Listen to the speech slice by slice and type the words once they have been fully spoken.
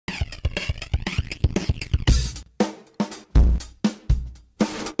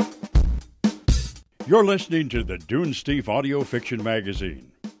You're listening to the Dunesteef Audio Fiction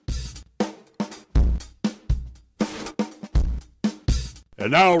Magazine.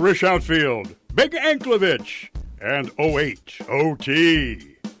 And now Rish Outfield, Big Anklovich, and 08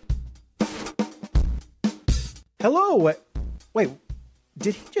 OT. Hello. Wait,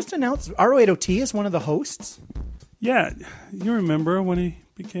 did he just announce R08OT as one of the hosts? Yeah, you remember when he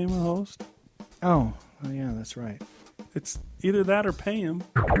became a host? Oh, yeah, that's right. It's either that or pay him.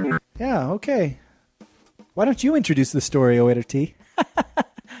 Yeah, okay. Why don't you introduce the story, 08OT?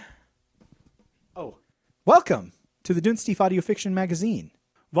 Oh, welcome to the Dunesteef Audio Fiction Magazine.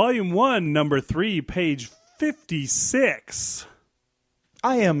 Volume 1, Number 3, page 56.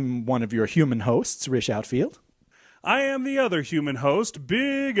 I am one of your human hosts, Rish Outfield. I am the other human host,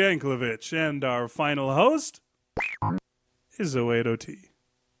 Big Anklovich, and our final host is 08OT.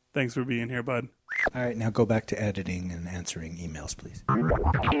 Thanks for being here, bud. All right, now go back to editing and answering emails, please.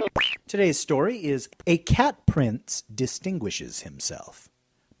 Today's story is A Cat Prince Distinguishes Himself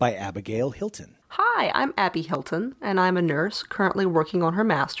by Abigail Hilton. Hi, I'm Abby Hilton, and I'm a nurse currently working on her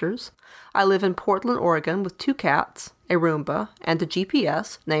master's. I live in Portland, Oregon with 2 cats, a Roomba, and a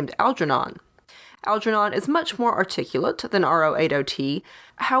GPS named Algernon. Algernon is much more articulate than R08OT,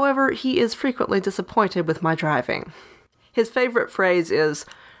 however, he is frequently disappointed with my driving. His favorite phrase is,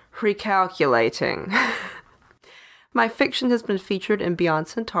 recalculating. My fiction has been featured in Beyond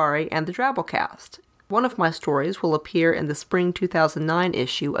Centauri and the Drabblecast. One of my stories will appear in the spring 2009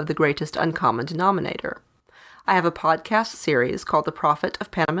 issue of The Greatest Uncommon Denominator. I have a podcast series called The Prophet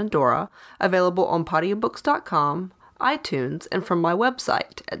of Panamandora, available on podiabooks.com, iTunes, and from my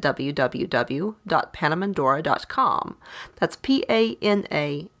website at www.panamandora.com. That's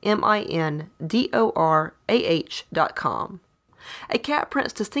PANAMINDORAH.com. A Cat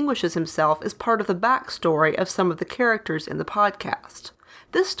Prince Distinguishes Himself is part of the backstory of some of the characters in the podcast.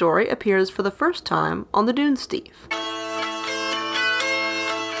 This story appears for the first time on the Dunesteef.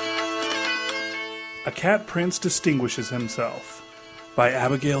 A Cat Prince Distinguishes Himself by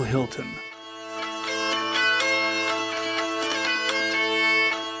Abigail Hilton.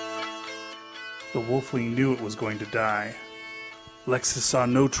 The wolfling knew it was going to die. Lexis saw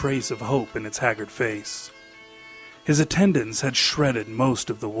no trace of hope in its haggard face. His attendants had shredded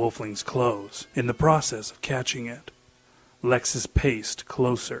most of the wolfling's clothes in the process of catching it. Lexis paced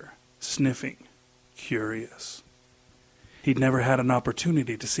closer, sniffing, curious. He'd never had an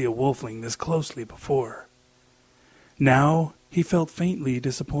opportunity to see a wolfling this closely before. Now he felt faintly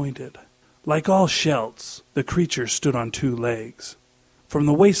disappointed. Like all shelts, the creature stood on 2 legs. From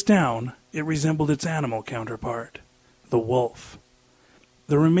the waist down, it resembled its animal counterpart, the wolf.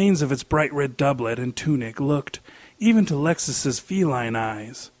 The remains of its bright red doublet and tunic looked, even to Lexis's feline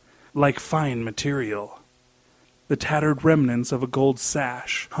eyes, like fine material. The tattered remnants of a gold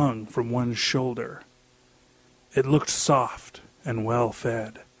sash hung from one shoulder. It looked soft and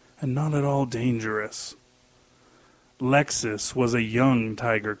well-fed, and not at all dangerous. Lexis was a young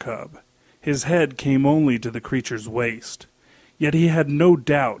tiger cub. His head came only to the creature's waist, yet he had no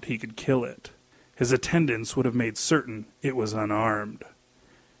doubt he could kill it. His attendants would have made certain it was unarmed.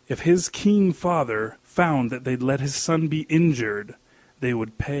 If his keen father found that they'd let his son be injured, they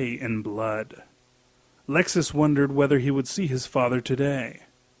would pay in blood. Lexis wondered whether he would see his father today.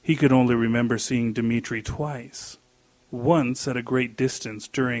 He could only remember seeing Dimitri twice, once at a great distance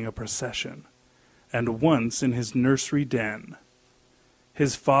during a procession, and once in his nursery den.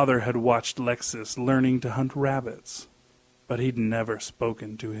 His father had watched Lexis learning to hunt rabbits, but he'd never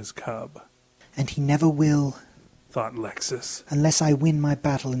spoken to his cub. And he never will, thought Lexis, unless I win my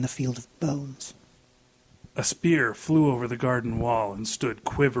battle in the field of bones. A spear flew over the garden wall and stood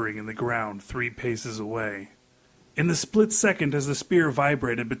quivering in the ground 3 paces away. In the split second as the spear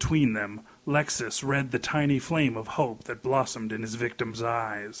vibrated between them, Lexis read the tiny flame of hope that blossomed in his victim's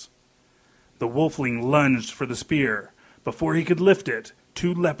eyes. The wolfling lunged for the spear. Before he could lift it,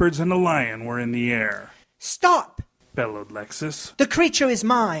 2 leopards and a lion were in the air. Stop! Bellowed Lexis. The creature is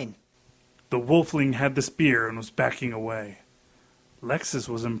mine! The wolfling had the spear and was backing away. Lexis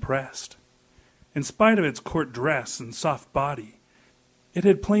was impressed. In spite of its court dress and soft body, it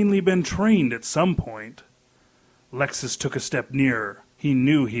had plainly been trained at some point. Lexis took a step nearer. He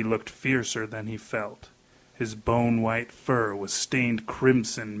knew he looked fiercer than he felt. His bone-white fur was stained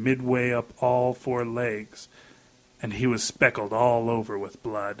crimson midway up all 4 legs, and he was speckled all over with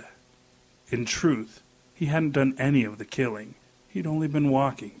blood. In truth, he hadn't done any of the killing. He'd only been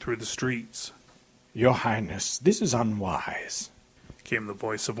walking through the streets. Your Highness, this is unwise, came the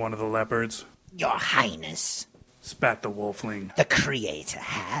voice of one of the leopards. Your Highness, spat the wolfling. The Creator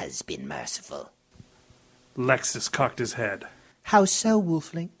has been merciful. Lexis cocked his head. How so,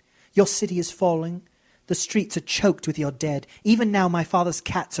 wolfling? Your city is falling. The streets are choked with your dead. Even now my father's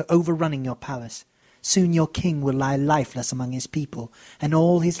cats are overrunning your palace. Soon your king will lie lifeless among his people, and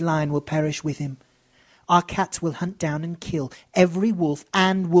all his line will perish with him. Our cats will hunt down and kill every wolf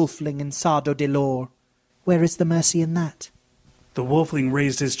and wolfling in Sardo de Lor. Where is the mercy in that? The wolfling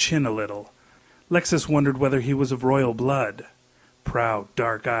raised his chin a little. Lexis wondered whether he was of royal blood. Proud,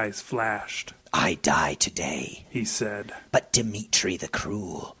 dark eyes flashed. I die today, He said. but Dimitri the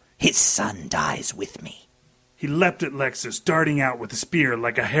Cruel, his son dies with me. He leapt at Lexis, darting out with a spear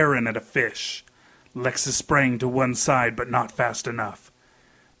like a heron at a fish. Lexis sprang to one side, but not fast enough.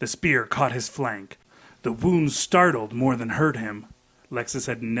 The spear caught his flank. The wound startled more than hurt him. Lexis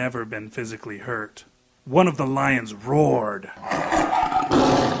had never been physically hurt. One of the lions roared,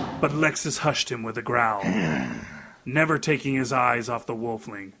 but Lexis hushed him with a growl, never taking his eyes off the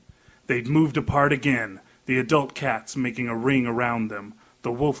wolfling. They'd moved apart again, the adult cats making a ring around them.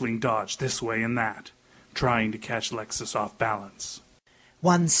 The wolfling dodged this way and that, trying to catch Lexis off balance.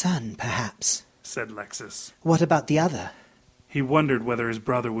 One son, perhaps, said Lexis. What about the other? He wondered whether his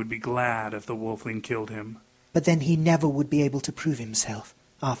brother would be glad if the wolfling killed him. But then he never would be able to prove himself.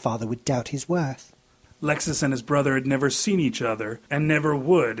 Our father would doubt his worth. Lexis and his brother had never seen each other, and never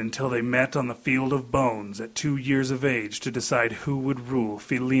would until they met on the Field of Bones at 2 years of age to decide who would rule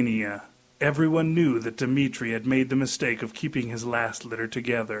Philinia. Everyone knew that Dimitri had made the mistake of keeping his last litter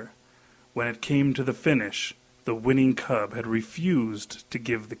together. When it came to the finish, the winning cub had refused to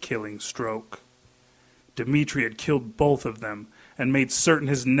give the killing stroke. Dimitri had killed both of them, and made certain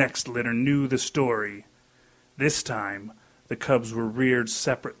his next litter knew the story. This time, the cubs were reared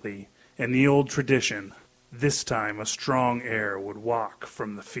separately, in the old tradition. This time a strong heir would walk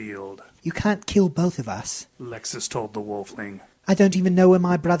from the field. You can't kill both of us. Lexis told the wolfling. I don't even know where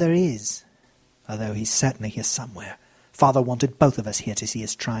my brother is. Although he's certainly here somewhere. Father wanted both of us here to see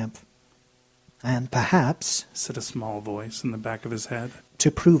his triumph. And perhaps, said a small voice in the back of his head,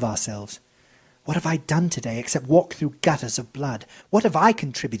 to prove ourselves. What have I done today except walk through gutters of blood? What have I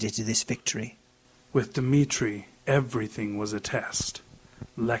contributed to this victory? With Dimitri, everything was a test.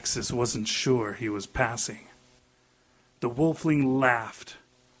 Lexis wasn't sure he was passing. The wolfling laughed,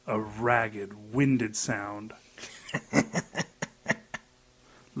 a ragged, winded sound.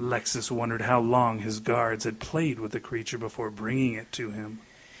 Lexis wondered how long his guards had played with the creature before bringing it to him.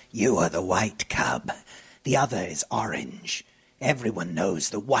 You are the white cub. The other is orange. Everyone knows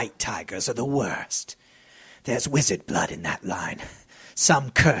the white tigers are the worst. There's wizard blood in that line.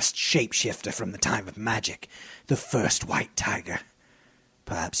 Some cursed shapeshifter from the time of magic. The first white tiger.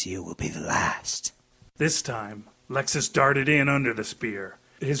 Perhaps you will be the last. This time, Lexis darted in under the spear.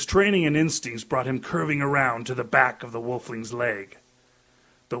 His training and instincts brought him curving around to the back of the wolfling's leg.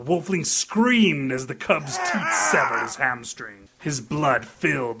 The wolfling screamed as the cub's teeth severed his hamstring. His blood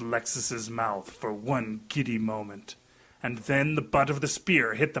filled Lexis's mouth for one giddy moment. And then the butt of the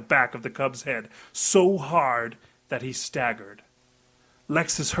spear hit the back of the cub's head so hard that he staggered.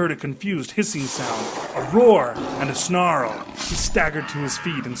 Lexis heard a confused hissing sound, a roar, and a snarl. He staggered to his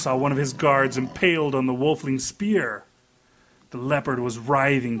feet and saw one of his guards impaled on the wolfling's spear. The leopard was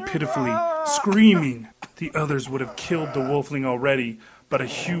writhing pitifully, screaming. The others would have killed the wolfling already, but a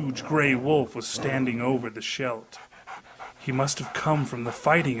huge gray wolf was standing over the Schelt. He must have come from the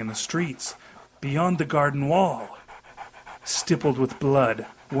fighting in the streets, beyond the garden wall. Stippled with blood,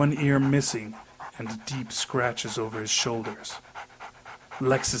 one ear missing, and deep scratches over his shoulders.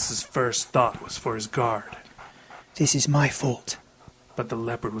 Lexis's first thought was for his guard. This is my fault. But the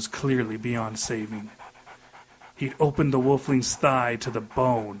leopard was clearly beyond saving. He'd opened the wolfling's thigh to the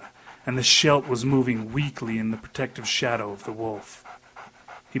bone, and the Schelt was moving weakly in the protective shadow of the wolf.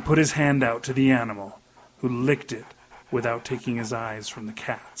 He put his hand out to the animal, who licked it without taking his eyes from the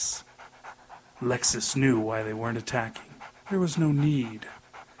cats. Lexis knew why they weren't attacking. There was no need.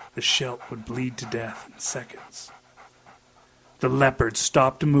 The Schelt would bleed to death in seconds. The leopard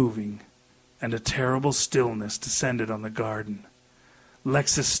stopped moving, and a terrible stillness descended on the garden.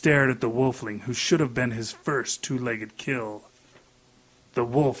 Lexis stared at the wolfling, who should have been his first two-legged kill. The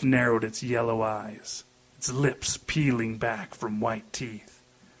wolf narrowed its yellow eyes, its lips peeling back from white teeth.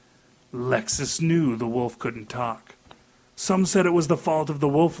 Lexis knew the wolf couldn't talk. Some said it was the fault of the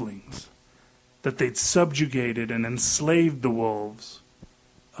wolflings, that they'd subjugated and enslaved the wolves.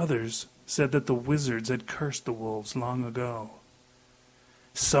 Others said that the wizards had cursed the wolves long ago.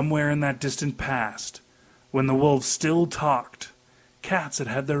 Somewhere in that distant past, when the wolves still talked, cats had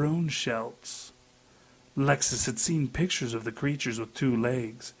had their own Schelts. Lexis had seen pictures of the creatures with 2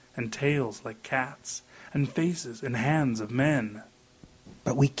 legs and tails like cats, and faces and hands of men.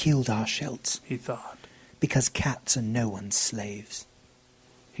 But we killed our Schelts, he thought. because cats are no one's slaves.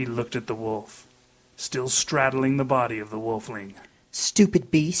 He looked at the wolf, still straddling the body of the wolfling.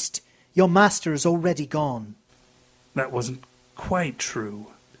 Stupid beast, your master is already gone. That wasn't quite true.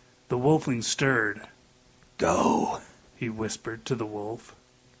 The wolfling stirred. Go, He whispered to the wolf.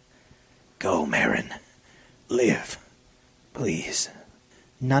 go, Merrin. Live, please.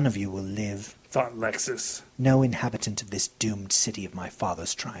 None of you will live. Thought Lexis. No inhabitant of this doomed city of my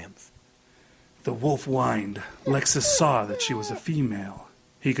father's triumph. The wolf whined. Lexis saw that she was a female.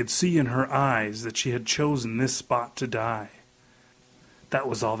 He could see in her eyes that she had chosen this spot to die. That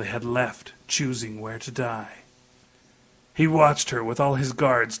was all they had left, choosing where to die. He watched her with all his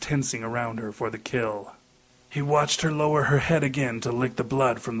guards tensing around her for the kill. He watched her lower her head again to lick the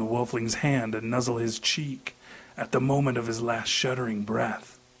blood from the wolfling's hand and nuzzle his cheek at the moment of his last shuddering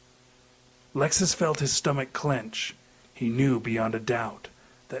breath. Lexis felt his stomach clench. He knew beyond a doubt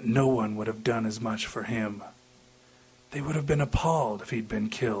that no one would have done as much for him. They would have been appalled if he'd been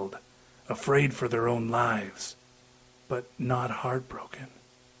killed, afraid for their own lives, but not heartbroken.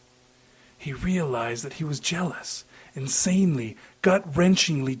 He realized that he was jealous, insanely,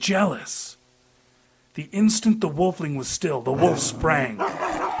 gut-wrenchingly jealous. The instant the wolfling was still, the wolf sprang.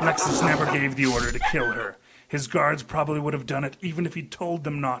 Lexis never gave the order to kill her. His guards probably would have done it even if he'd told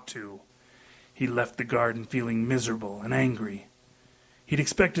them not to. He left the garden feeling miserable and angry. He'd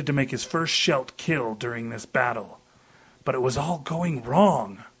expected to make his first Shelt kill during this battle, but it was all going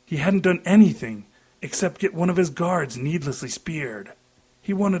wrong. He hadn't done anything except get one of his guards needlessly speared.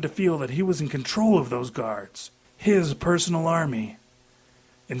 He wanted to feel that he was in control of those guards, his personal army.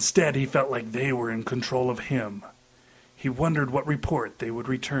 Instead, he felt like they were in control of him. He wondered what report they would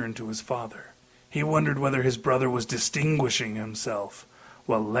return to his father. He wondered whether his brother was distinguishing himself,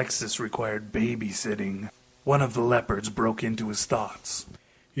 while Lexis required babysitting. One of the leopards broke into his thoughts.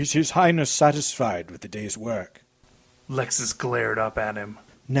 Is His Highness satisfied with the day's work? Lexis glared up at him.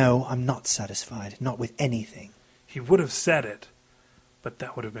 No, I'm not satisfied, not with anything. He would have said it, but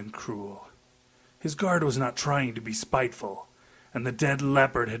that would have been cruel. His guard was not trying to be spiteful, and the dead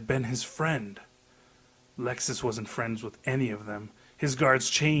leopard had been his friend. Lexis wasn't friends with any of them. His guards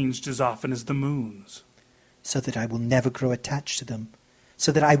changed as often as the moons. So that I will never grow attached to them.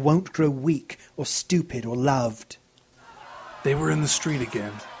 So that I won't grow weak or stupid or loved. They were in the street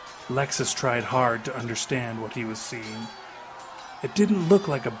again. Lexis tried hard to understand what he was seeing. It didn't look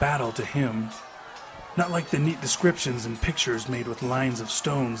like a battle to him. Not like the neat descriptions and pictures made with lines of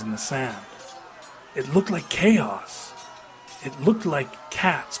stones in the sand. It looked like chaos. It looked like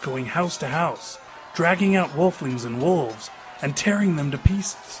cats going house to house, dragging out wolflings and wolves, and tearing them to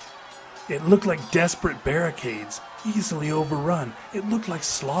pieces. It looked like desperate barricades, easily overrun. It looked like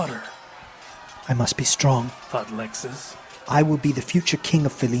slaughter. I must be strong, thought Lexis. I will be the future king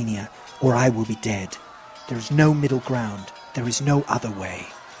of Felinia, or I will be dead. There is no middle ground. There is no other way.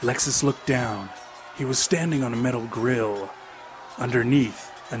 Lexis looked down. He was standing on a metal grill.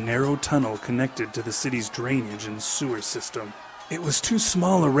 Underneath, a narrow tunnel connected to the city's drainage and sewer system. It was too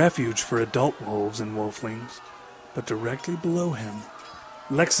small a refuge for adult wolves and wolflings, but directly below him,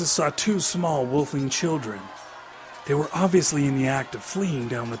 Lexis saw two small wolfling children. They were obviously in the act of fleeing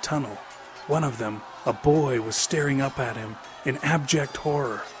down the tunnel. One of them, a boy, was staring up at him in abject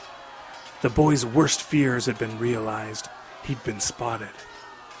horror. The boy's worst fears had been realized. He'd been spotted.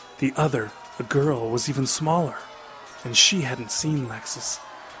 The other, a girl, was even smaller, and she hadn't seen Lexis.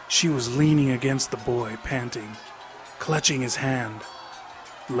 She was leaning against the boy, panting, clutching his hand.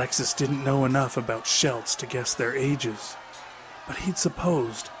 Lexis didn't know enough about Shelts to guess their ages, but he'd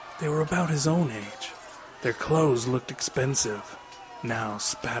supposed they were about his own age. Their clothes looked expensive, now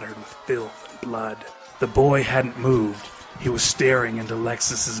spattered with filth and blood. The boy hadn't moved. He was staring into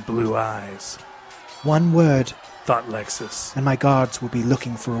Lexis's blue eyes. One word, thought Lexis, and my guards will be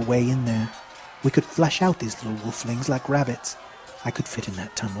looking for a way in there. We could flush out these little wolflings like rabbits. I could fit in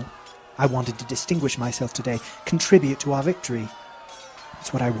that tunnel. I wanted to distinguish myself today, contribute to our victory.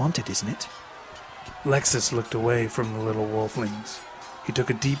 It's what I wanted, isn't it? Lexis looked away from the little wolflings. He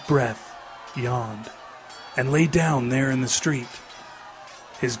took a deep breath, yawned, and lay down there in the street.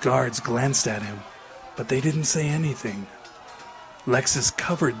 His guards glanced at him, but they didn't say anything. Lexis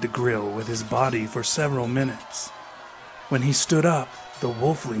covered the grill with his body for several minutes. When he stood up, the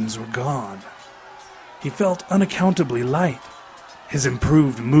wolflings were gone. He felt unaccountably light. His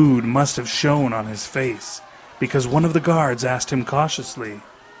improved mood must have shown on his face, because one of the guards asked him cautiously,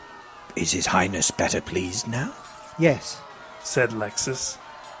 Is His Highness better pleased now? Yes. said Lexis.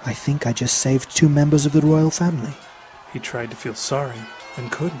 I think I just saved 2 members of the royal family. He tried to feel sorry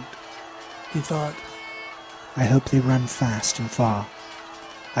and couldn't. He thought, I hope they run fast and far.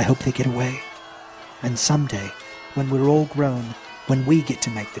 I hope they get away. And someday, when we're all grown, when we get to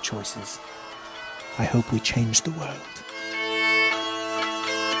make the choices, I hope we change the world.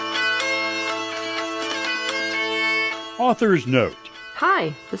 Author's note.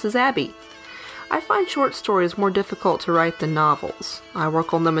 Hi, this is Abby. I find short stories more difficult to write than novels. I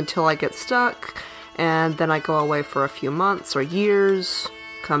work on them until I get stuck, and then I go away for a few months or years,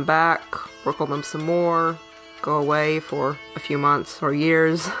 come back, work on them some more, go away for a few months or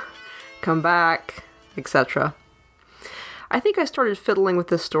years, come back, etc. I think I started fiddling with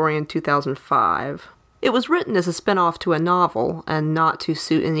this story in 2005. It was written as a spin-off to a novel, and not to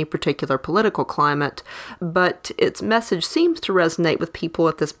suit any particular political climate, but its message seems to resonate with people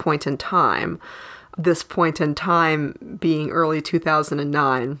at this point in time. This point in time being early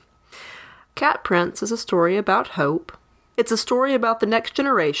 2009. Cat Prince is a story about hope. It's a story about the next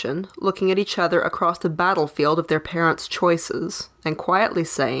generation looking at each other across the battlefield of their parents' choices, and quietly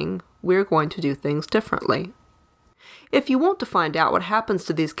saying, we're going to do things differently. If you want to find out what happens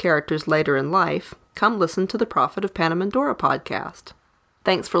to these characters later in life, come listen to the Prophet of Panamandora podcast.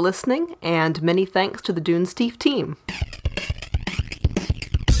 Thanks for listening, and many thanks to the Dunesteef team.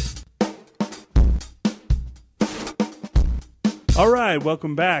 All right,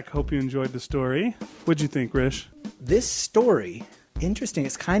 welcome back. Hope you enjoyed the story. What'd you think, Rish? This story, interesting.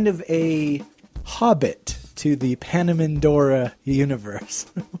 It's kind of a hobbit to the Panamandora universe.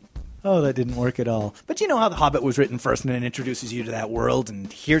 Oh, that didn't work at all. But you know how The Hobbit was written first and then introduces you to that world,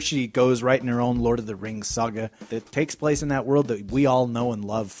 and here she goes writing her own Lord of the Rings saga that takes place in that world that we all know and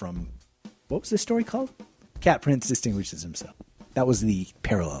love from... What was this story called? Cat Prince Distinguishes Himself. That was the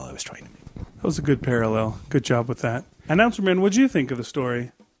parallel I was trying to make. That was a good parallel. Good job with that. Announcerman, what'd you think of the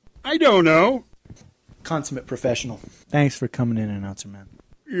story? I don't know. Consummate professional. Thanks for coming in, Announcer Man.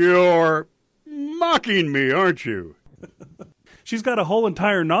 You're mocking me, aren't you? She's got a whole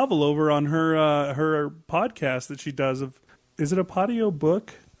entire novel over on her podcast that she does of... Is it a Podio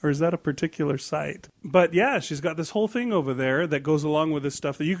book? Or is that a particular site? But yeah, she's got this whole thing over there that goes along with this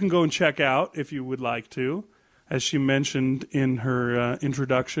stuff that you can go and check out if you would like to, as she mentioned in her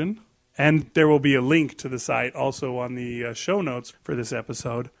introduction. And there will be a link to the site also on the show notes for this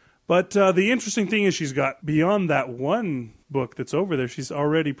episode. But the interesting thing is she's got, beyond that one book that's over there, she's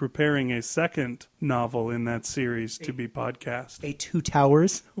already preparing a second novel in that series to be podcast. A Two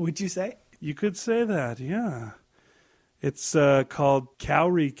Towers, would you say? You could say that, yeah. It's called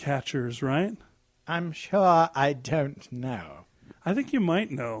Cowrie Catchers, right? I'm sure I don't know. I think you might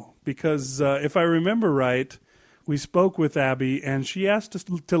know, because if I remember right, we spoke with Abby, and she asked us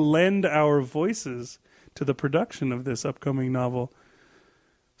to lend our voices to the production of this upcoming novel.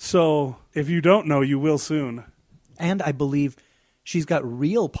 So, if you don't know, you will soon. And I believe she's got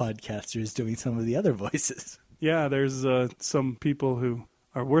real podcasters doing some of the other voices. Yeah, there's some people who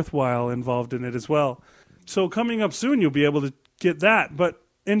are worthwhile involved in it as well. So coming up soon, you'll be able to get that. But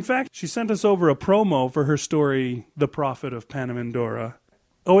in fact, she sent us over a promo for her story, The Prophet of Panamandora.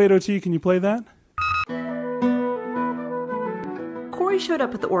 080T, can you play that? Corey showed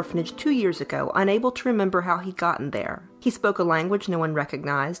up at the orphanage 2 years ago, unable to remember how he'd gotten there. He spoke a language no one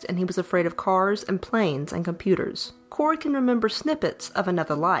recognized, and he was afraid of cars and planes and computers. Corey can remember snippets of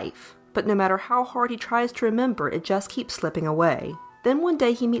another life, but no matter how hard he tries to remember, it just keeps slipping away. Then one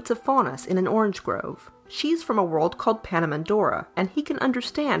day he meets a faunus in an orange grove. She's from a world called Panamandora, and he can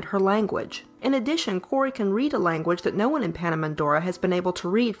understand her language. In addition, Corey can read a language that no one in Panamandora has been able to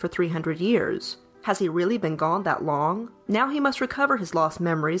read for 300 years. Has he really been gone that long? Now he must recover his lost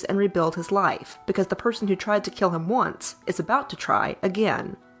memories and rebuild his life, because the person who tried to kill him once is about to try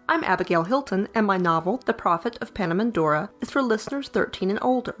again. I'm Abigail Hilton, and my novel, The Prophet of Panamandora, is for listeners 13 and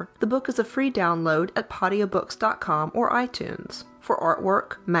older. The book is a free download at podiobooks.com or iTunes. For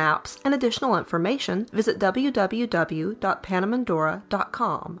artwork, maps, and additional information, visit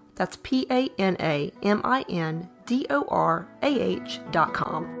www.panamandora.com. That's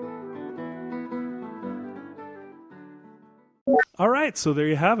PANAMINDORAH.com. All right, so there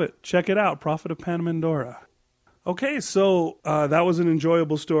you have it. Check it out, Prophet of Panamandora. Okay, so that was an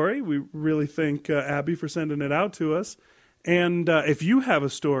enjoyable story. We really thank Abby for sending it out to us. And if you have a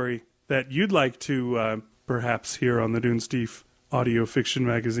story that you'd like to perhaps hear on the Dunesteef Audio Fiction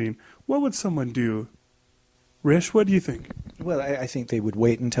Magazine, what would someone do? Rish, what do you think? Well, I think they would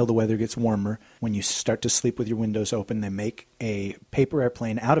wait until the weather gets warmer. When you start to sleep with your windows open, they make a paper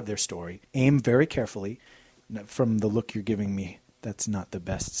airplane out of their story. Aim very carefully. From the look you're giving me, that's not the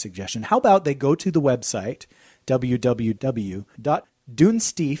best suggestion. How about they go to the website,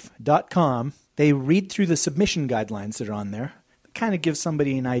 www.dunesteef.com. They read through the submission guidelines that are on there. It kind of gives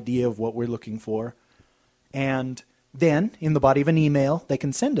somebody an idea of what we're looking for. And then, in the body of an email, they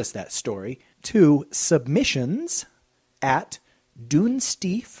can send us that story to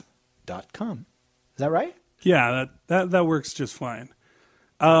submissions@dunesteef.com. that right? Yeah, that works just fine.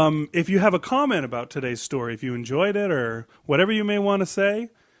 If you have a comment about today's story, if you enjoyed it or whatever you may want to say,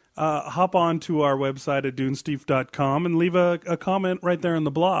 hop on to our website at Dunesteef.com and leave a comment right there on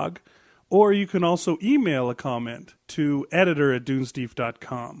the blog. Or you can also email a comment to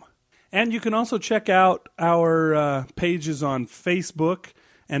editor@Dunesteef.com. And you can also check out our pages on Facebook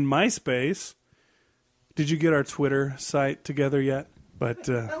and MySpace. Did you get our Twitter site together yet? But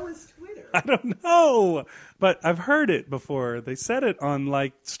That was Twitter. I don't know. But I've heard it before. They said it on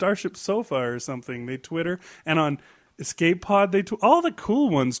like Starship Sofa or something. They Twitter. And on Escape Pod, all the cool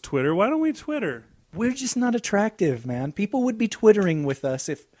ones Twitter. Why don't we Twitter? We're just not attractive, man. People would be Twittering with us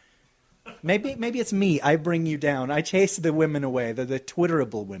if... Maybe it's me. I bring you down. I chase the women away. The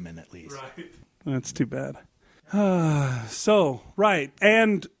Twitterable women, at least. Right. That's too bad. So, right.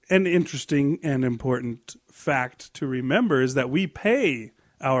 And an interesting and important fact to remember is that we pay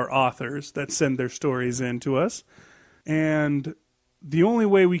our authors that send their stories in to us. And the only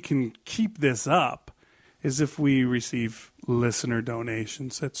way we can keep this up is if we receive listener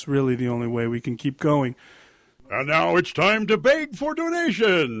donations. That's really the only way we can keep going. And now it's time to beg for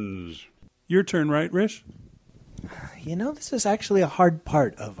donations. Your turn, right, Rish? You know, this is actually a hard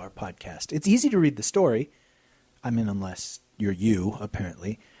part of our podcast. It's easy to read the story. I mean, unless you're you,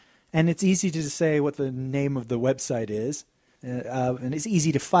 apparently. And it's easy to say what the name of the website is. And it's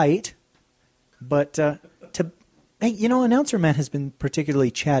easy to fight. But hey, you know, Announcer Man has been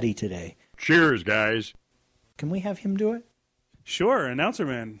particularly chatty today. Cheers, guys. Can we have him do it? Sure, Announcer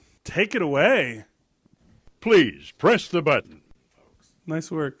Man. Take it away. Please, press the button.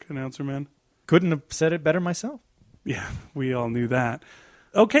 Nice work, Announcer Man. Couldn't have said it better myself. Yeah, we all knew that.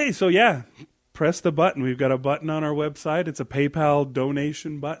 Okay, so yeah, press the button. We've got a button on our website. It's a PayPal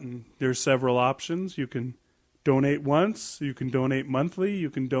donation button. There's several options. You can donate once. You can donate monthly. You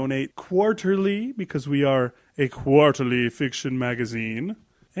can donate quarterly because we are a quarterly fiction magazine.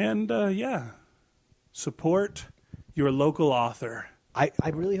 And yeah, support your local author. I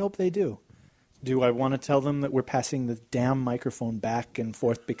really hope they do. Do I want to tell them that we're passing the damn microphone back and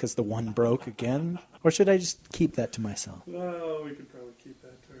forth because the one broke again? Or should I just keep that to myself? Oh, we could probably keep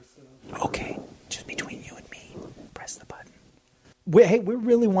that to ourselves. Okay, just between you and me. Press the button. We're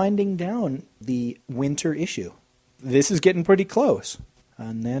really winding down the winter issue. This is getting pretty close.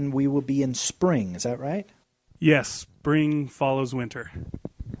 And then we will be in spring. Is that right? Yes, spring follows winter.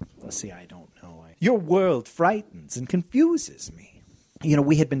 Let's see, I don't know. Your world frightens and confuses me. You know,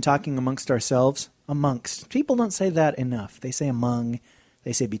 we had been talking amongst ourselves. Amongst. People don't say that enough. They say among.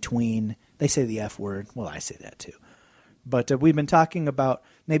 They say between. They say the F word. Well, I say that too. But we've been talking about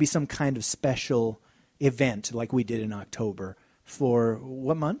maybe some kind of special event like we did in October. For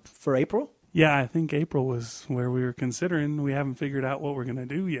what month? For April? Yeah, I think April was where we were considering. We haven't figured out what we're going to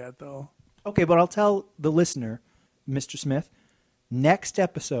do yet, though. Okay, but I'll tell the listener, Mr. Smith, next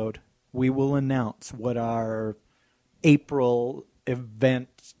episode we will announce what our April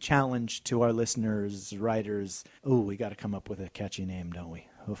event challenge to our listeners, writers. Oh, we got to come up with a catchy name, don't we?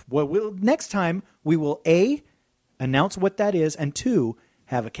 Well, next time we will A, announce what that is, and 2,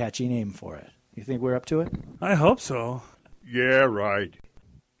 have a catchy name for it. You think we're up to it? I hope so. Yeah, right.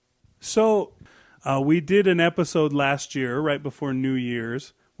 So, we did an episode last year, right before New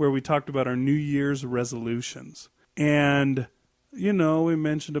Year's, where we talked about our New Year's resolutions. And, you know, we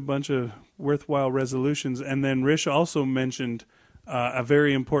mentioned a bunch of worthwhile resolutions, and then Rish also mentioned a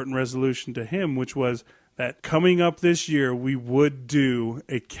very important resolution to him, which was that coming up this year, we would do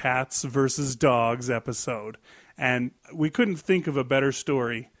a cats versus dogs episode. And we couldn't think of a better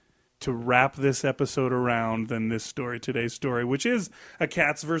story to wrap this episode around than this story, today's story, which is a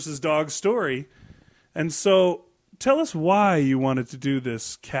cats versus dogs story. And so tell us why you wanted to do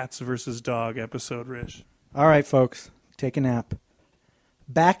this cats versus dog episode, Rish. All right, folks, take a nap.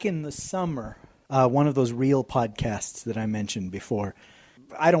 Back in the summer, one of those real podcasts that I mentioned before,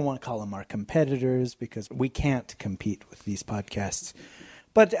 I don't want to call them our competitors because we can't compete with these podcasts,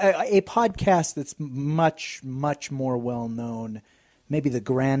 but a podcast that's much, much more well-known, maybe the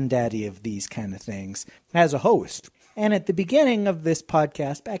granddaddy of these kind of things, has a host. And at the beginning of this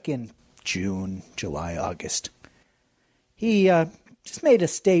podcast, back in June, July, August, he just made a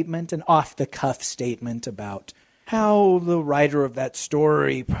statement, an off-the-cuff statement about how the writer of that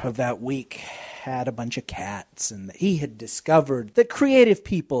story of that week had a bunch of cats and that he had discovered that creative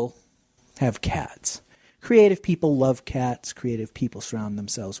people have cats. Creative people love cats. Creative people surround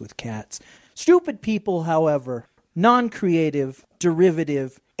themselves with cats. Stupid people, however, non-creative,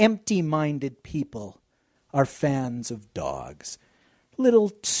 derivative, empty-minded people are fans of dogs.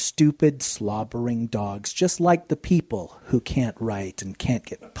 Little stupid stupid, slobbering dogs, just like the people who can't write and can't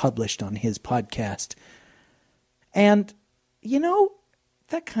get published on his podcast. And,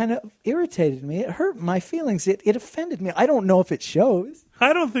 that kind of irritated me. It hurt my feelings. It offended me. I don't know if it shows.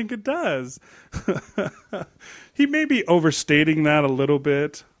 I don't think it does. He may be overstating that a little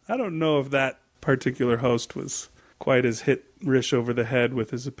bit. I don't know if that particular host was quite as hit Rish over the head with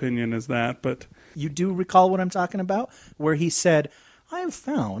his opinion as that, but... You do recall what I'm talking about? Where he said, I have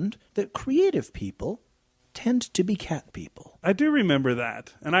found that creative people tend to be cat people. I do remember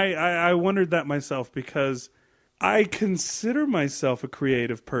that. And I wondered that myself because I consider myself a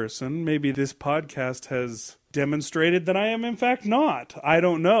creative person. Maybe this podcast has demonstrated that I am in fact not. I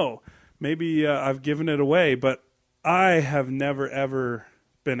don't know. Maybe I've given it away, but I have never ever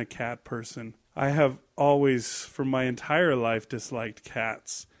been a cat person. I have always, for my entire life, disliked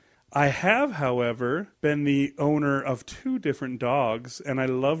cats. I have, however, been the owner of 2 different dogs, and I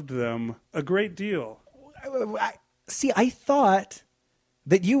loved them a great deal. I thought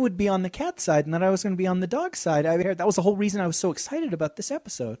that you would be on the cat side and that I was going to be on the dog side. That was the whole reason I was so excited about this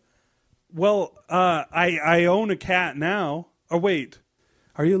episode. Well, I own a cat now. Oh, wait.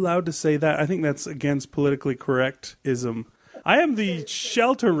 Are you allowed to say that? I think that's against politically correctism. I am the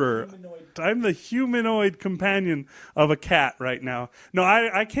shelterer. I'm the humanoid companion of a cat right now. No,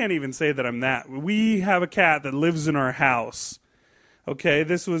 I can't even say that I'm that. We have a cat that lives in our house. Okay,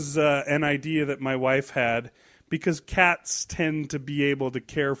 this was an idea that my wife had because cats tend to be able to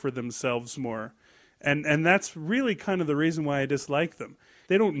care for themselves more. And that's really kind of the reason why I dislike them.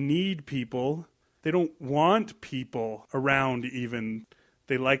 They don't need people. They don't want people around even.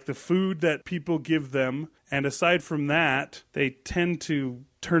 They like the food that people give them. And aside from that, they tend to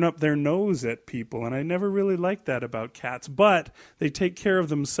turn up their nose at people. And I never really liked that about cats. But they take care of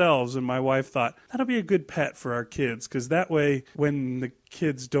themselves. And my wife thought, that'll be a good pet for our kids. Because that way, when the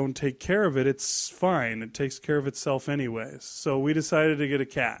kids don't take care of it, it's fine. It takes care of itself anyways. So we decided to get a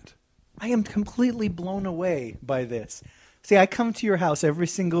cat. I am completely blown away by this. See, I come to your house every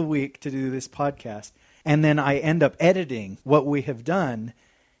single week to do this podcast. And then I end up editing what we have done.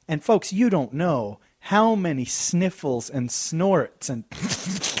 And folks, you don't know how many sniffles and snorts and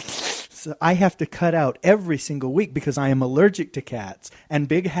so I have to cut out every single week because I am allergic to cats. And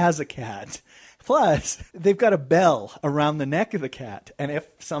Big has a cat. Plus, they've got a bell around the neck of the cat. And if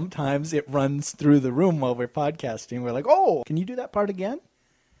sometimes it runs through the room while we're podcasting, we're like, oh, can you do that part again?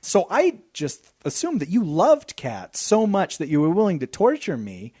 So I just assumed that you loved cats so much that you were willing to torture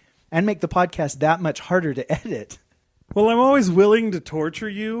me and make the podcast that much harder to edit. Well, I'm always willing to torture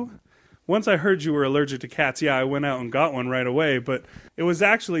you. Once I heard you were allergic to cats, I went out and got one right away, but it was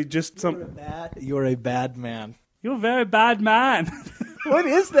actually just some... You're a bad man. You're a very bad man. What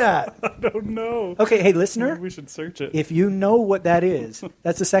is that? I don't know. Okay, hey, listener. Maybe we should search it. If you know what that is,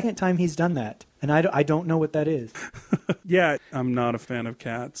 that's the second time he's done that, and I don't know what that is. Yeah, I'm not a fan of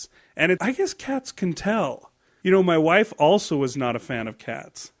cats. And I guess cats can tell. My wife also was not a fan of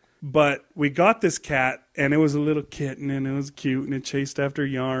cats. But we got this cat, and it was a little kitten, and it was cute, and it chased after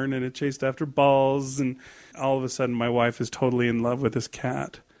yarn, and it chased after balls, and all of a sudden my wife is totally in love with this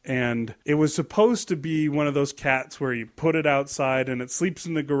cat. And it was supposed to be one of those cats where you put it outside, and it sleeps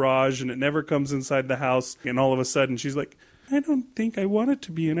in the garage, and it never comes inside the house, and all of a sudden she's like, I don't think I want it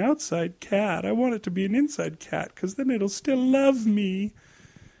to be an outside cat. I want it to be an inside cat, because then it'll still love me.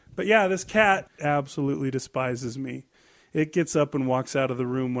 But yeah, this cat absolutely despises me. It gets up and walks out of the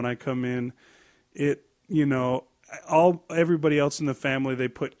room when I come in. Everybody else in the family, they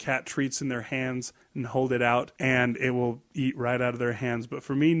put cat treats in their hands and hold it out, and it will eat right out of their hands. But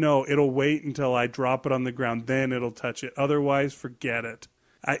for me, no, it'll wait until I drop it on the ground, then it'll touch it. Otherwise, forget it.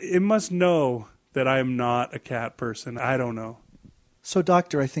 It must know that I am not a cat person. I don't know. So,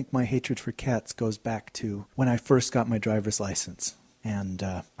 Doctor, I think my hatred for cats goes back to when I first got my driver's license. And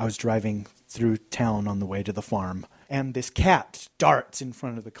I was driving through town on the way to the farm. And this cat darts in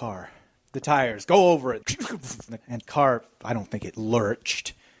front of the car. The tires go over it. And car, I don't think it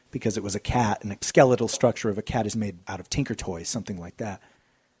lurched because it was a cat. And the skeletal structure of a cat is made out of Tinker Toys, something like that.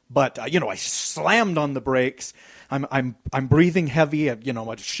 But, I slammed on the brakes. I'm breathing heavy,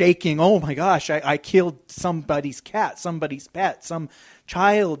 I'm shaking. Oh, my gosh, I killed somebody's cat, somebody's pet. Some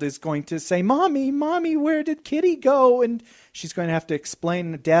child is going to say, Mommy, where did Kitty go? And she's going to have to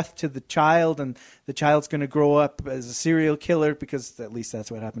explain death to the child, and the child's going to grow up as a serial killer because at least that's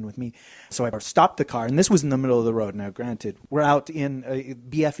what happened with me. So I stopped the car, and this was in the middle of the road. Now, granted, we're out in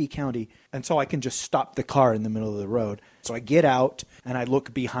BFE County, and so I can just stop the car in the middle of the road. So I get out, and I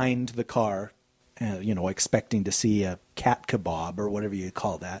look behind the car, expecting to see a cat kebab or whatever you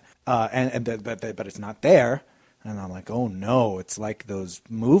call that. But it's not there. And I'm like, oh no, it's like those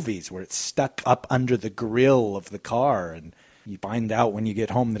movies where it's stuck up under the grill of the car and you find out when you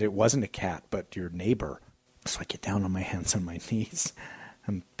get home that it wasn't a cat, but your neighbor. So I get down on my hands and my knees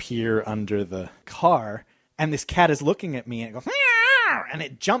and peer under the car, and this cat is looking at me and it goes, meow, and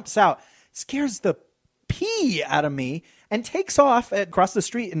it jumps out, scares the pee out of me, and takes off across the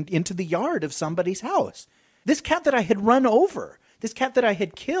street and into the yard of somebody's house. This cat that I had run over, this cat that I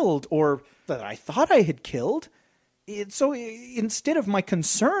had killed, or that I thought I had killed. So instead of my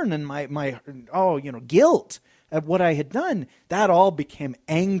concern and my guilt at what I had done, that all became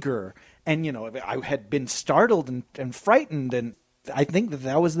anger. And, I had been startled and frightened, and I think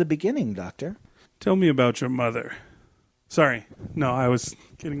that was the beginning, Doctor. Tell me about your mother. Sorry. No, I was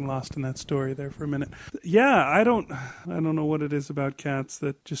getting lost in that story there for a minute. Yeah, I don't know what it is about cats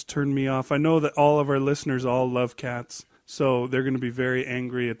that just turned me off. I know that all of our listeners all love cats, so they're going to be very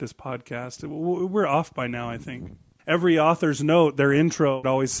angry at this podcast. We're off by now, I think. Every author's note, their intro,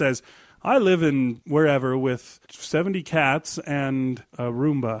 always says, I live in wherever with 70 cats and a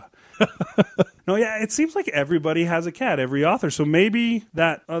Roomba. No, yeah, it seems like everybody has a cat, every author. So maybe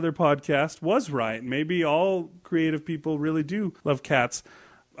that other podcast was right. Maybe all creative people really do love cats.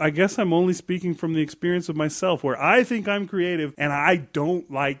 I guess I'm only speaking from the experience of myself, where I think I'm creative and I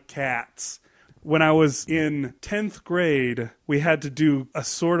don't like cats. When I was in 10th grade, we had to do a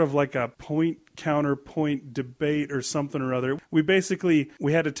sort of like a point-counterpoint debate or something or other. We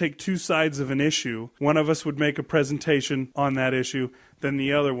had to take two sides of an issue. One of us would make a presentation on that issue, then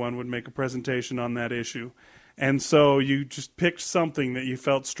the other one would make a presentation on that issue. And so you just picked something that you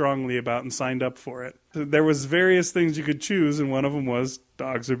felt strongly about and signed up for it. There was various things you could choose, and one of them was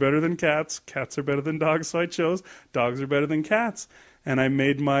dogs are better than cats, cats are better than dogs, so I chose dogs are better than cats. And I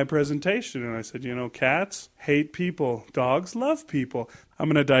made my presentation, and I said, cats hate people. Dogs love people. I'm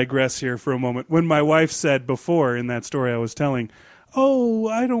going to digress here for a moment. When my wife said before in that story I was telling, oh,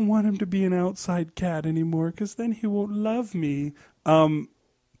 I don't want him to be an outside cat anymore because then he won't love me.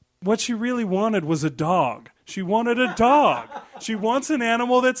 What she really wanted was a dog. She wanted a dog. She wants an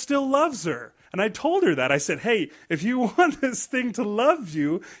animal that still loves her. And I told her that. I said, hey, if you want this thing to love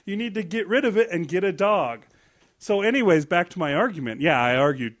you, you need to get rid of it and get a dog. So anyways, back to my argument. Yeah, I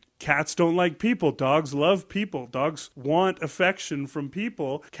argued cats don't like people. Dogs love people. Dogs want affection from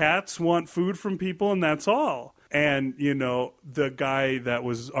people. Cats want food from people, and that's all. And, the guy that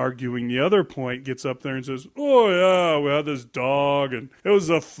was arguing the other point gets up there and says, oh, yeah, we had this dog, and it was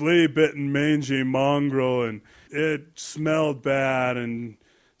a flea-bitten, mangy mongrel, and it smelled bad and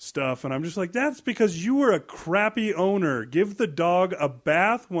stuff. And I'm just like, that's because you were a crappy owner. Give the dog a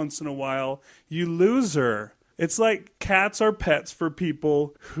bath once in a while, you loser. It's like cats are pets for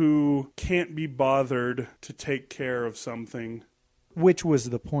people who can't be bothered to take care of something. Which was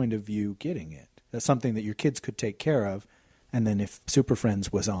the point of you getting it. That's something that your kids could take care of, and then if Super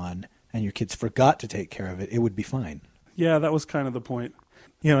Friends was on and your kids forgot to take care of it, it would be fine. Yeah, that was kind of the point.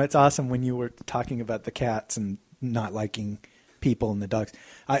 It's awesome when you were talking about the cats and not liking people and the dogs.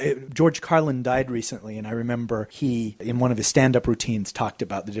 George Carlin died recently, and I remember he, in one of his stand-up routines, talked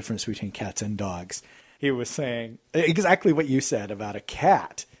about the difference between cats and dogs. He was saying exactly what you said about a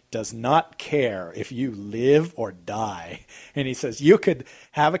cat does not care if you live or die. And he says you could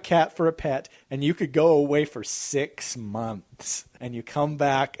have a cat for a pet and you could go away for 6 months and you come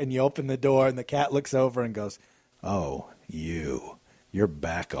back and you open the door and the cat looks over and goes, oh, you're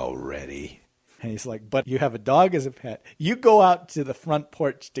back already. And he's like, but you have a dog as a pet. You go out to the front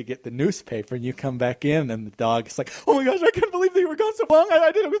porch to get the newspaper and you come back in and the dog is like, oh my gosh, I can't believe that you were gone so long.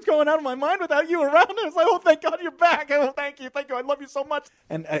 I didn't know what was going out of my mind without you around. And it's like, oh, thank God you're back. Oh, thank you. I love you so much.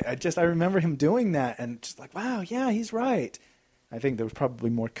 And I remember him doing that and just like, wow, yeah, he's right. I think there was probably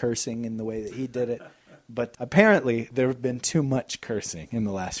more cursing in the way that he did it. But apparently there have been too much cursing in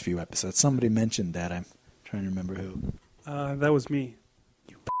the last few episodes. Somebody mentioned that. I'm trying to remember who. That was me.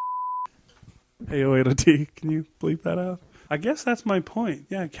 Hey, OAT, can you bleep that out? I guess that's my point.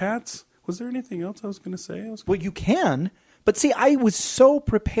 Yeah, cats. Was there anything else I was going to say? Well, you can. But see, I was so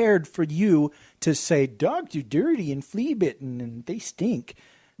prepared for you to say, dogs are dirty and flea-bitten and they stink,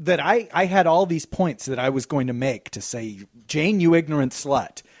 that I had all these points that I was going to make to say, Jane, you ignorant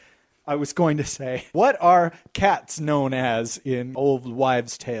slut. I was going to say, what are cats known as in old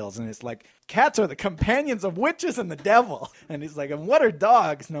wives' tales? And it's like, cats are the companions of witches and the devil. And he's like, and what are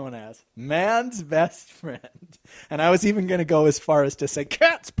dogs known as? Man's best friend. And I was even going to go as far as to say,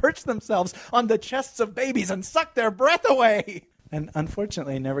 cats perch themselves on the chests of babies and suck their breath away. And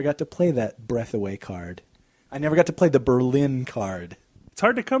unfortunately, I never got to play that breath away card. I never got to play the Berlin card. It's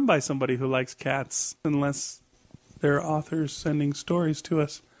hard to come by somebody who likes cats unless There are authors sending stories to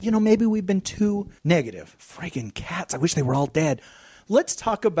us. Maybe we've been too negative. Friggin' cats. I wish they were all dead. Let's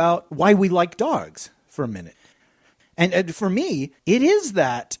talk about why we like dogs for a minute. And for me, it is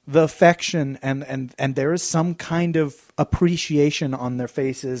that the affection and there is some kind of appreciation on their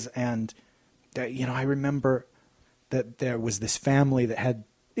faces. And, I remember that there was this family that had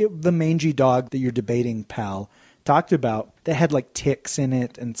the mangy dog that you're debating, pal, talked about, that had like ticks in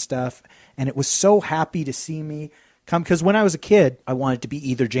it and stuff. And it was so happy to see me come. Because when I was a kid, I wanted to be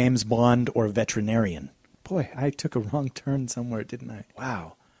either James Bond or a veterinarian. Boy, I took a wrong turn somewhere, didn't I?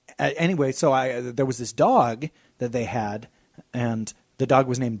 Wow. Anyway, so there was this dog that they had, and the dog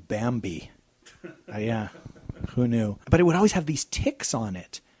was named Bambi. Yeah, who knew? But it would always have these ticks on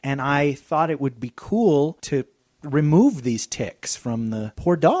it, and I thought it would be cool to remove these ticks from the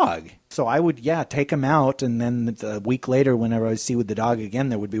poor dog. So I would, take him out, and then a week later, whenever I would see with the dog again,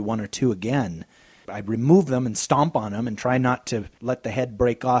 there would be one or two again. I'd remove them and stomp on them and try not to let the head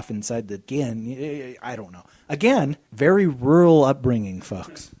break off inside the skin. I don't know. Again, very rural upbringing,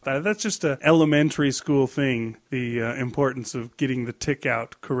 folks. That's just an elementary school thing, the importance of getting the tick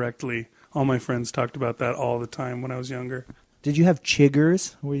out correctly. All my friends talked about that all the time when I was younger. Did you have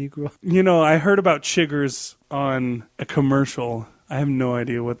chiggers where you grew up? I heard about chiggers on a commercial. I have no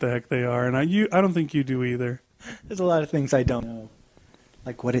idea what the heck they are, and I don't think you do either. There's a lot of things I don't know.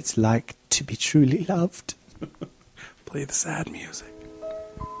 Like what it's like to be truly loved. Play the sad music.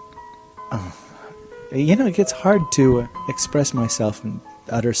 Oh. It gets hard to express myself in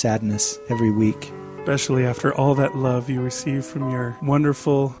utter sadness every week. Especially after all that love you receive from your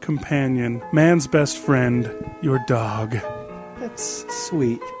wonderful companion, man's best friend, your dog. That's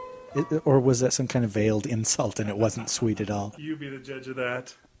sweet. Or was that some kind of veiled insult and it wasn't sweet at all? You be the judge of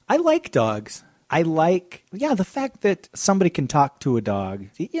that. I like dogs. I like, the fact that somebody can talk to a dog.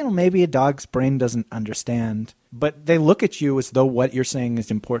 Maybe a dog's brain doesn't understand, but they look at you as though what you're saying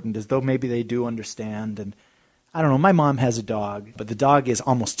is important, as though maybe they do understand. And I don't know, my mom has a dog, but the dog is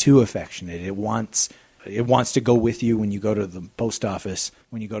almost too affectionate. It wants to go with you when you go to the post office,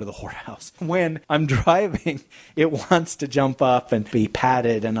 when you go to the whorehouse. When I'm driving, it wants to jump up and be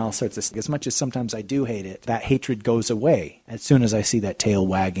patted and all sorts of stuff. As much as sometimes I do hate it, that hatred goes away as soon as I see that tail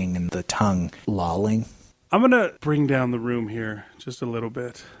wagging and the tongue lolling. I'm going to bring down the room here just a little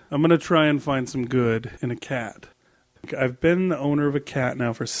bit. I'm going to try and find some good in a cat. I've been the owner of a cat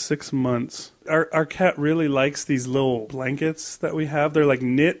now for 6 months. Our cat really likes these little blankets that we have. They're like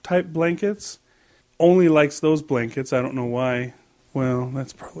knit type blankets. Only likes those blankets. I don't know why. Well,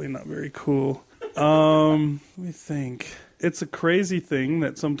 that's probably not very cool. Let me think. It's a crazy thing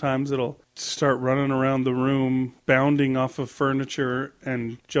that sometimes it'll start running around the room, bounding off of furniture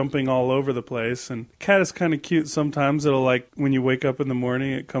and jumping all over the place. And cat is kind of cute. Sometimes it'll, like, when you wake up in the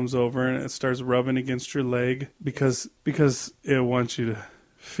morning, it comes over and it starts rubbing against your leg because it wants you to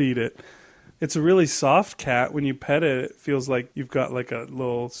feed it. It's a really soft cat. When you pet it, it feels like you've got like a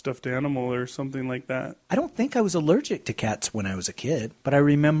little stuffed animal or something like that. I don't think I was allergic to cats when I was a kid, but I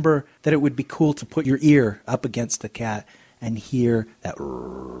remember that it would be cool to put your ear up against the cat and hear that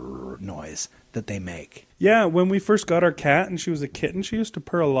noise that they make. Yeah, when we first got our cat and she was a kitten, she used to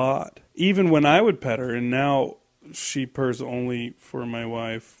purr a lot. Even when I would pet her, and now she purrs only for my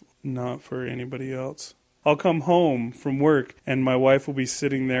wife, not for anybody else. I'll come home from work and my wife will be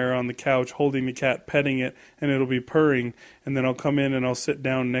sitting there on the couch holding the cat, petting it, and it'll be purring. And then I'll come in and I'll sit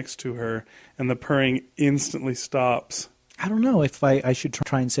down next to her and the purring instantly stops. I don't know if I should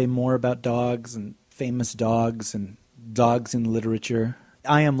try and say more about dogs and famous dogs and dogs in literature.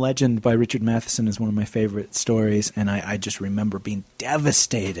 I Am Legend by Richard Matheson is one of my favorite stories, and I just remember being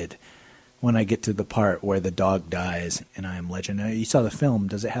devastated when I get to the part where the dog dies in I Am Legend. You saw the film.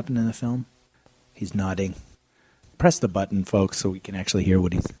 Does it happen in the film? He's nodding. Press the button, folks, so we can actually hear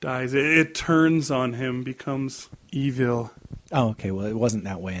what he dies. It turns on him, becomes evil. Oh, okay. Well, it wasn't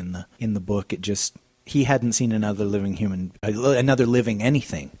that way in the book. It just, he hadn't seen another living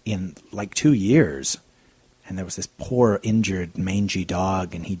anything in like 2 years. And there was this poor, injured, mangy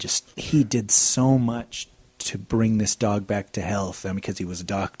dog, and he did so much to bring this dog back to health. Because he was a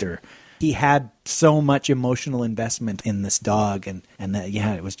doctor. He had so much emotional investment in this dog, and that,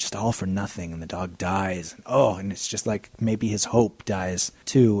 it was just all for nothing, and the dog dies. And it's just like maybe his hope dies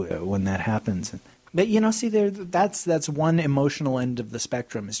too when that happens. But see, that's one emotional end of the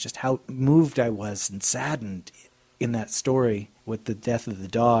spectrum. Is just how moved I was and saddened in that story with the death of the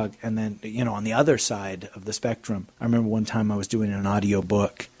dog. And then, on the other side of the spectrum, I remember one time I was doing an audio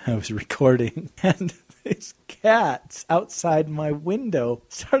book. I was recording, and these cats outside my window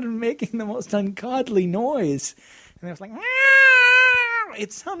started making the most ungodly noise. And it was like,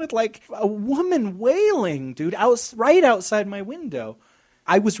 It sounded like a woman wailing, dude, right outside my window.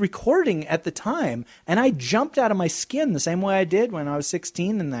 I was recording at the time, and I jumped out of my skin the same way I did when I was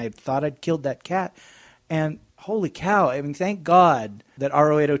 16, and I thought I'd killed that cat. And holy cow, I mean, thank God that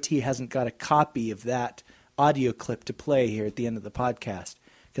RO8OT hasn't got a copy of that audio clip to play here at the end of the podcast,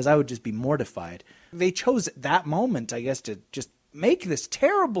 because I would just be mortified. They chose at that moment, I guess, to just make this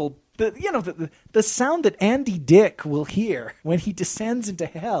terrible, the sound that Andy Dick will hear when he descends into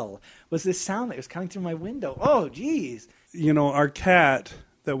hell was this sound that was coming through my window. Oh, geez. Our cat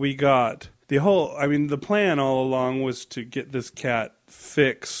that we got, the plan all along was to get this cat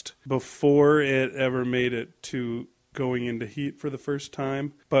fixed before it ever made it to going into heat for the first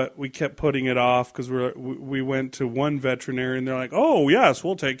time, but we kept putting it off because we went to one veterinarian and they're like, oh yes,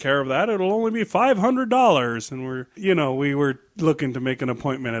 we'll take care of that, it'll only be $500, and we were looking to make an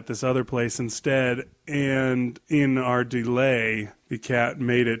appointment at this other place instead, and in our delay the cat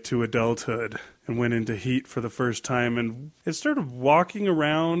made it to adulthood and went into heat for the first time, and it started walking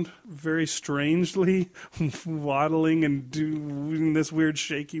around very strangely, waddling and doing this weird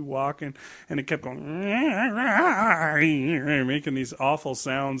shaky walk, and it kept going, making these awful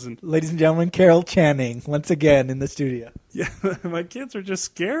sounds. And ladies and gentlemen, Carol Channing once again in the studio. Yeah, my kids are just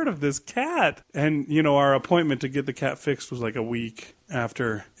scared of this cat. And our appointment to get the cat fixed was like a week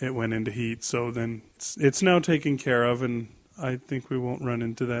after it went into heat, so then it's now taken care of, and I think we won't run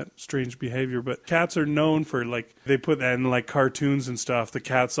into that strange behavior. But cats are known for, they put that in, cartoons and stuff. The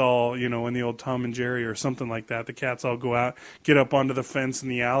cats all, in the old Tom and Jerry or something like that, the cats all go out, get up onto the fence in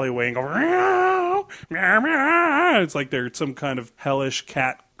the alleyway and go, meow, meow, meow. It's like they're some kind of hellish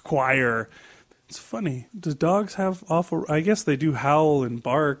cat choir. It's funny. Does dogs have awful... I guess they do howl and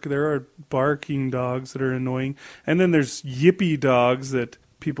bark. There are barking dogs that are annoying. And then there's yippy dogs that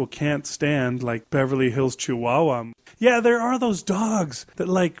people can't stand, like Beverly Hills Chihuahua. Yeah, there are those dogs that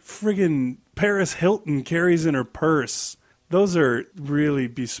friggin' Paris Hilton carries in her purse. Those are really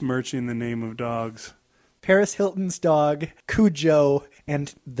besmirching the name of dogs. Paris Hilton's dog, Cujo,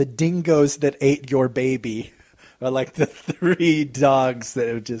 and the dingoes that ate your baby are like the three dogs that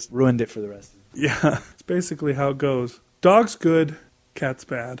have just ruined it for the rest of them. Yeah, it's basically how it goes. Dog's good, cat's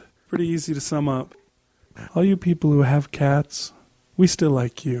bad. Pretty easy to sum up. All you people who have cats, we still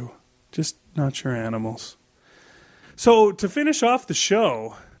like you, just not your animals. So, to finish off the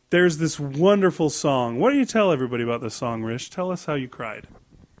show, there's this wonderful song. Why don't you tell everybody about this song, Rish? Tell us how you cried.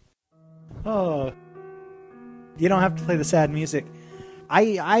 Oh, you don't have to play the sad music.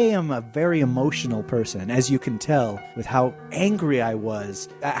 I am a very emotional person, as you can tell, with how angry I was,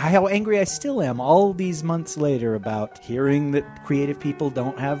 how angry I still am all these months later about hearing that creative people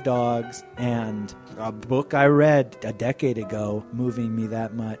don't have dogs, and a book I read a decade ago moving me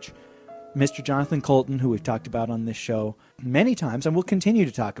that much. Mr. Jonathan Colton, who we've talked about on this show many times and will continue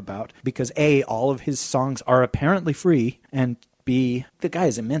to talk about, because A, all of his songs are apparently free, and B, the guy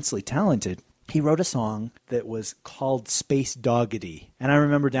is immensely talented. He wrote a song that was called Space Doggity. And I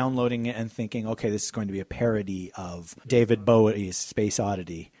remember downloading it and thinking, okay, this is going to be a parody of David Bowie's Space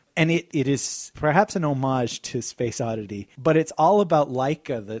Oddity. And it is perhaps an homage to Space Oddity, but it's all about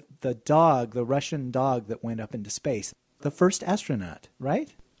Laika, the dog, the Russian dog that went up into space. The first astronaut, right?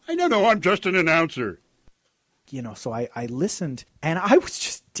 I don't know, I'm just an announcer. So I listened, and I was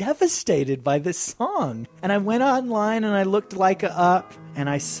just devastated by this song. And I went online and I looked Laika up, and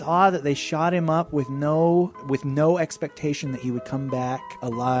I saw that they shot him up with no expectation that he would come back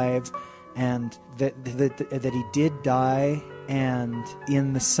alive, and that he did die. And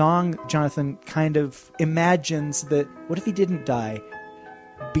in the song, Jonathan kind of imagines that, what if he didn't die?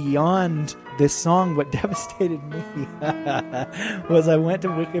 Beyond this song, what devastated me was I went to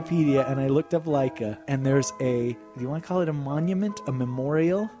Wikipedia and I looked up Laika, and there's do you want to call it a monument, a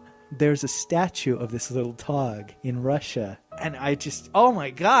memorial? There's a statue of this little dog in Russia. And I just, oh my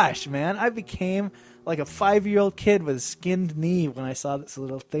gosh, man, I became like a 5-year-old kid with a skinned knee when I saw this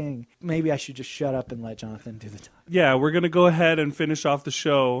little thing. Maybe I should just shut up and let Jonathan do the talk. Yeah, we're going to go ahead and finish off the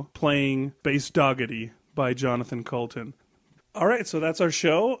show playing Space Doggity by Jonathan Colton. All right, so that's our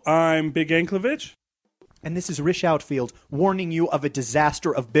show. I'm Big Anklevich. And this is Rish Outfield, warning you of a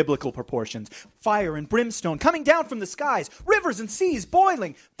disaster of biblical proportions. Fire and brimstone coming down from the skies, rivers and seas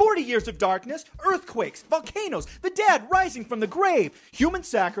boiling, 40 years of darkness, earthquakes, volcanoes, the dead rising from the grave, human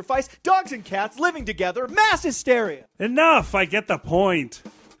sacrifice, dogs and cats living together, mass hysteria. Enough, I get the point.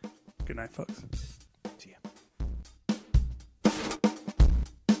 Good night, folks. See ya.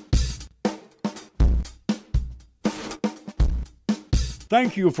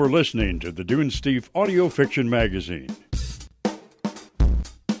 Thank you for listening to the Dunesteef Audio Fiction Magazine.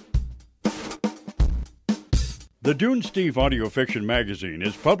 The The Dunesteef audio fiction magazine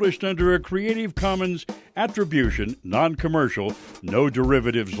is published under a Creative Commons Attribution, Non-Commercial, No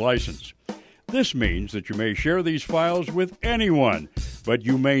Derivatives license. This means that you may share these files with anyone, but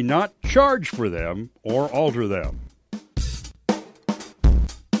you may not charge for them or alter them.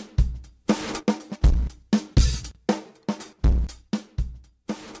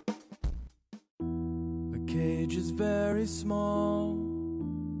 The cage is very small,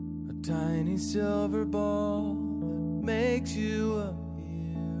 a tiny silver ball that makes you a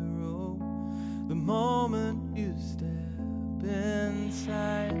hero. The moment you step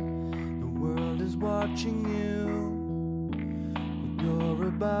inside, the world is watching you. What you're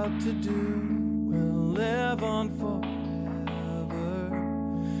about to do will live on forever,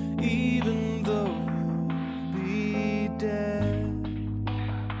 even though you'll be dead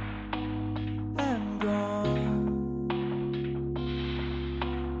and gone.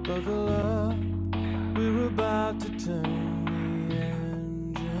 Buckle up, we're about to turn the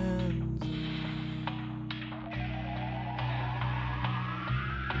engines on.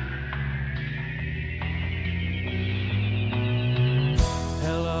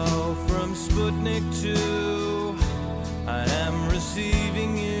 Hello from Sputnik 2, I am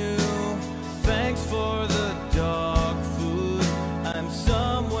receiving you. Thanks for the dog food, I'm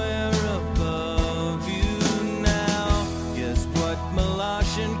somewhere above you now. Guess what,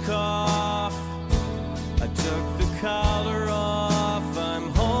 Malashnikov? I took the collar off,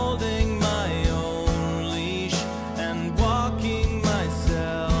 I'm holding my own leash and walking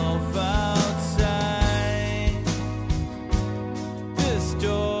myself outside this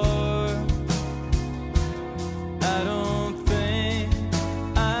door. I don't think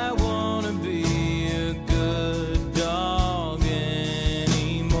I want to be a good dog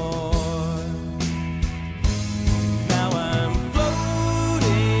anymore. Now I'm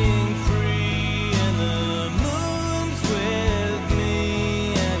floating free and the moon's with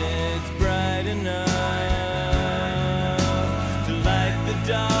me, and it's bright enough to light the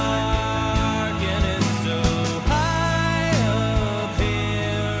dark, and it's so high up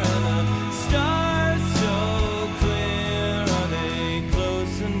here and the stars so clear. Are they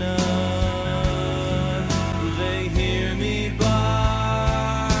close enough? Will they hear me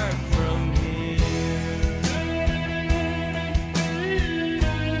bark from here?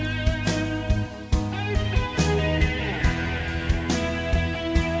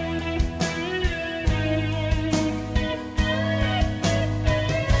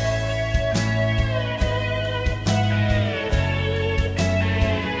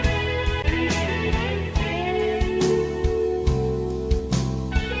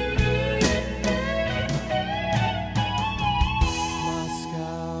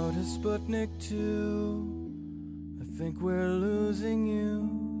 Moscow to Sputnik 2, I think we're losing you.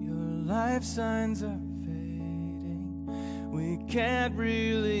 Your life signs are fading. We can't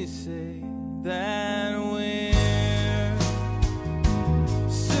really say that we're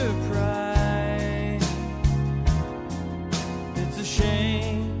surprised. It's a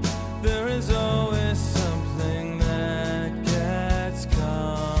shame, there is always something that gets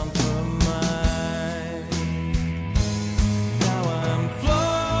compromised. Now I'm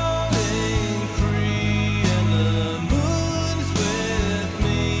floating free and the moon's with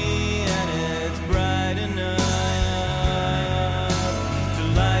me, and it's bright enough to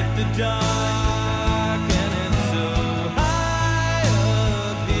light the dark, and it's so high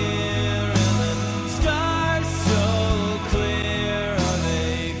up here and the stars so clear. Are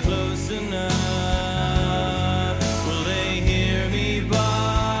they close enough? Will they hear me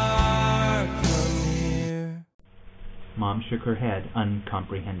bark from here? Mom shook her head,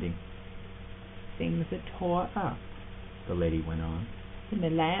 uncomprehending. Things are tore up, the lady went on, in the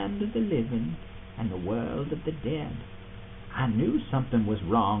land of the living and the world of the dead. I knew something was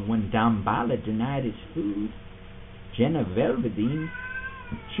wrong when Dambala denied his food. Jenna Velveteen...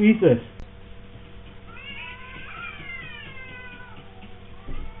 Jesus!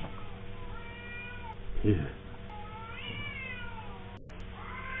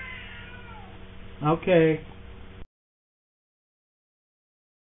 Okay.